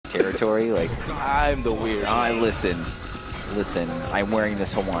territory. Like, I'm the weird. Listen, I'm wearing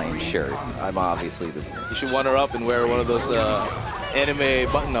this Hawaiian shirt. I'm obviously the... You should one her up and wear one of those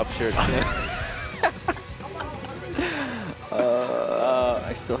anime button-up shirts.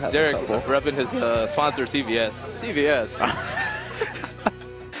 I still have Derek a couple. repping his sponsor, CVS. CVS.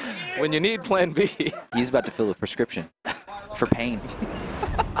 When you need Plan B. He's about to fill a prescription for pain.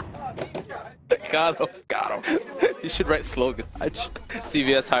 Got him. You should write slogans.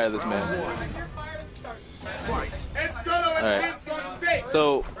 CVS, hire this man. Alright.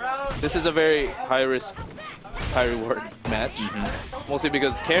 So, this is a very high-risk, high-reward match. Mostly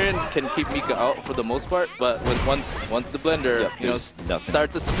because Karin can keep Mika out for the most part, but once the blender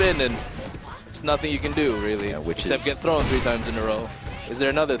starts to spin, and there's nothing you can do, really. Yeah, except get thrown 3 times in a row. Is there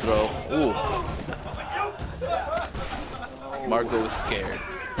another throw? Ooh. Marco is scared.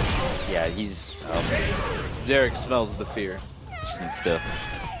 Yeah, he's... Derek smells the fear. just needs to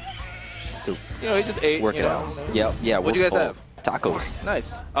he just ate. work it out. Yeah, yeah. What do you guys have? Tacos.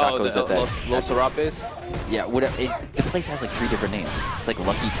 Nice. Tacos at Los Serapes? Yeah, the place has like 3 different names. It's like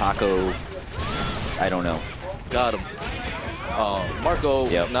Lucky Taco. I don't know. Got him. Marco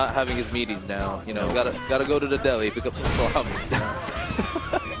not having his meaties now. You know, No. gotta go to the deli, pick up some salami.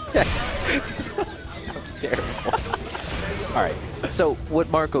 Sounds terrible. All right. So what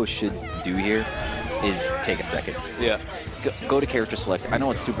Marco should do here is take a second. Yeah. Go to character select. I know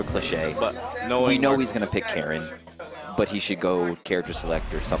it's super cliche, But we know he's gonna pick Karin, but he should go character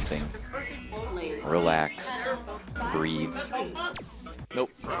select or something. Relax, breathe. Nope.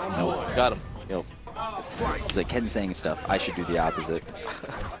 No. Got him. Nope. He's like Ken saying stuff. I should do the opposite.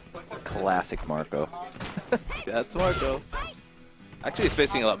 Classic Marco. That's Marco. Actually, he's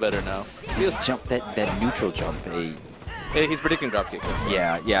spacing a lot better now. His jump, that neutral jump. Hey, he's predicting dropkick.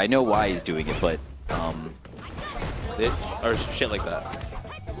 Yeah, I know why he's doing it, but or shit like that.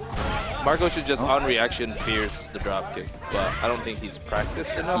 Marco should just on reaction fierce the dropkick, but I don't think he's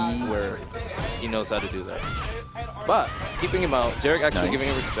practiced enough where he knows how to do that. But keeping him out, Jarek actually giving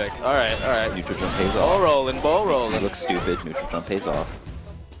him respect. All right. Neutral jump pays off. Ball rolling. Makes me look stupid. Neutral jump pays off.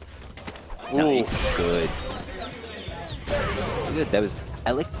 Ooh. Nice, good. That was. I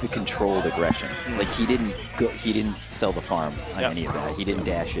like the controlled aggression. Like he didn't sell the farm on any of that. He didn't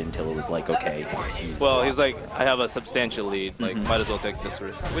dash in until it was like, okay. He's like, I have a substantial lead. Like, might as well take this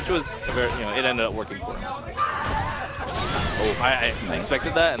risk, which was very, it ended up working for him. Oh, I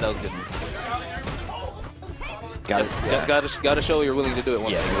expected that, and that was good. Gotta show you're willing to do it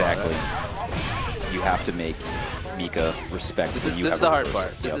once. Yeah, exactly. You have to make Mika respect. This is the hard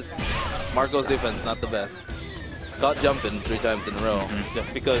part. This is Marco's defense, not the best. Caught jumping 3 times in a row,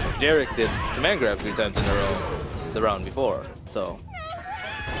 just because Jarek did command grab 3 times in a row the round before. So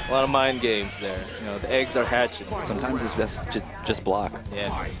a lot of mind games there. The eggs are hatching. Sometimes it's best just block.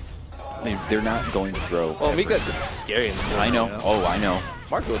 Yeah. I mean, they're not going to throw. Well, Mika's just scary in the middle. I know. Oh, I know.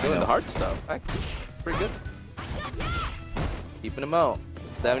 Marco doing the hard stuff. Actually, pretty good. Keeping him out.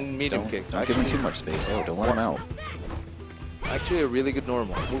 Stabbing medium kick. Don't give him too much space. Oh, don't let him out. Actually, a really good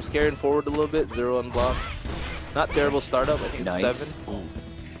normal. Moves Karin forward a little bit. 0 on block. Not terrible startup. I think it's 7. Ooh.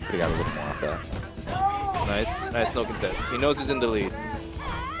 Could have got a little more off that. Nice, no contest. He knows he's in the lead.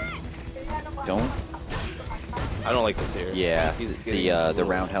 I don't like this here. Yeah, the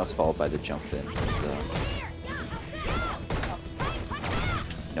roundhouse followed by the jump in.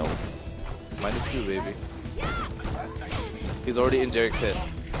 No. -2, baby. He's already in Jarek's head.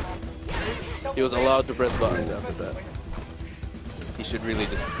 He was allowed to press buttons after that. He should really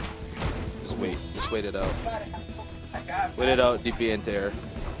just wait. Just wait it out. Wait it out, DP and tear.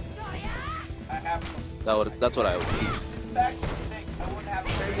 That's what I would do.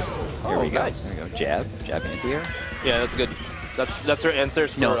 Here we go. Nice. There we go. Jab anti-air. Yeah, that's good. That's her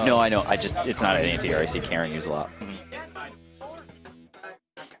answers for... No, I know. It's not an anti-air. I see Karin use a lot.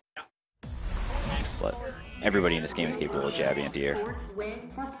 But everybody in this game is capable of jab anti-air.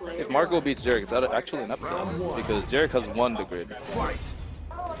 If Marco beats Jarek, it's actually an upset because Jarek has won the grid.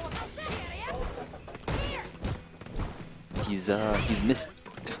 He's missed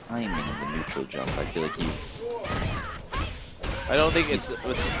timing in the neutral jump. I feel like he's... I don't think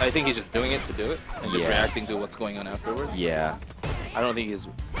I think he's just doing it to do it and just reacting to what's going on afterwards. Yeah. I don't think he's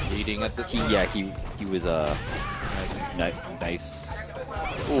reading at this. He was nice.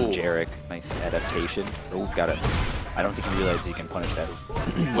 Ooh. Jarek, nice adaptation. Oh, got it. I don't think he realized he can punish that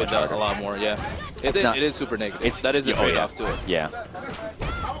with a lot more. Yeah, it is super negative. That is a trade-off to it. Yeah.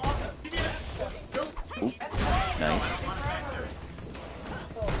 Ooh, nice.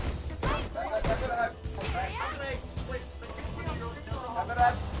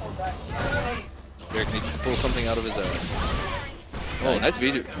 Jarek needs to pull something out of his ass. Oh, nice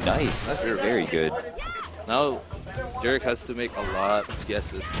video. Nice. Very good. Now, Derek has to make a lot of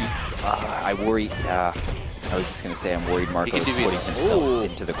guesses. I worry. I was just going to say, I'm worried Marco is putting himself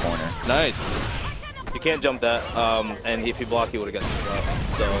into the corner. Nice. You can't jump that, and if you block, he would have gotten shot.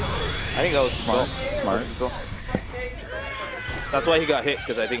 So I think that was smart. Smart. That's why he got hit,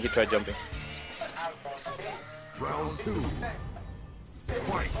 because I think he tried jumping. Round 2.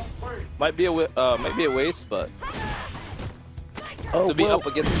 Fight. Might be a waste, but to be up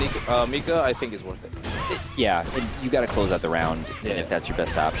against Mika, I think is worth it. Yeah, and you got to close out the round, and if that's your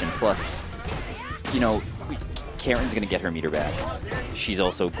best option. Plus, you know, Karen's going to get her meter back. She's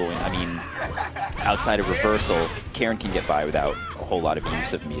also going, I mean, outside of reversal, Karin can get by without a whole lot of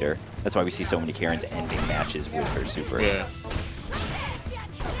use of meter. That's why we see so many Karens ending matches with her super. Yeah.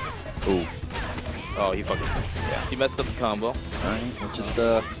 Ooh. Oh, he fucking he messed up the combo. All right, we'll just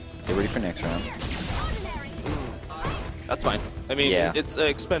get ready for next round. That's fine. I mean, it's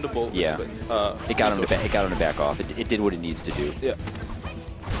expendable. Yeah. It got him to back off. It did what it needed to do. Yeah.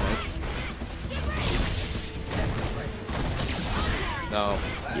 Nice. No.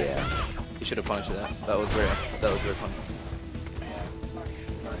 Yeah. He should have punished that. That was very funny.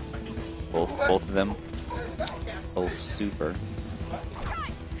 Both of them. Both super.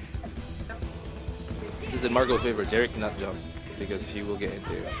 This is in Marco's favor. Derek cannot jump because he will get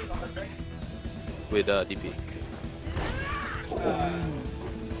into with DP.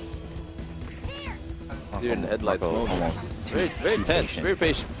 You're in the headlights mode. Almost. Very tense. Very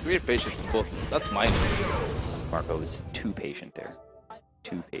patient. Very patient from both. That's mine. Marco was too patient there.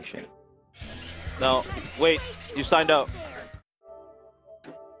 Too patient. No, wait. You signed out.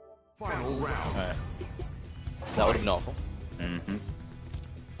 Final round. Alright. That would have been awful. Mm-hmm.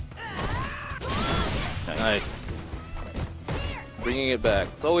 Nice. Bringing it back.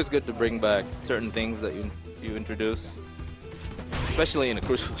 It's always good to bring back certain things that you introduce, especially in a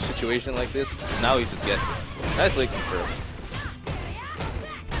crucial situation like this. Now he's just guessing. Nicely confirmed.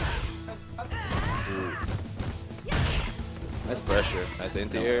 Nice pressure. Nice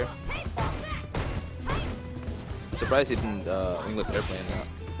anti-air. I'm surprised he didn't English airplane that.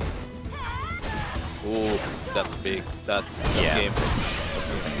 Ooh, that's big. That's game. That's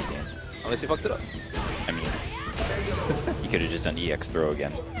his game. Unless he fucks it up. I mean, he could have just done EX throw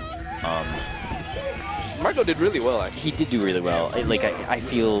again. Marco did really well, actually. He did do really well. I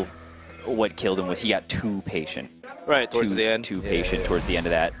feel what killed him was he got too patient. Right, towards the end. Too patient towards the end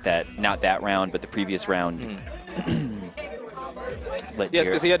of that not that round, but the previous round. Yes,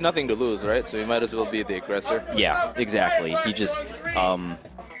 because he had nothing to lose, right? So he might as well be the aggressor. Yeah, exactly. He just,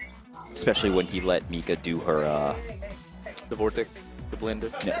 especially when he let Mika do her, The vortex, the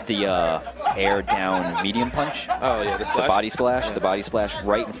blender. the air down medium punch. Oh yeah, the splash. The body splash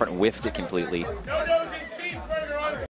right in front, whiffed it completely.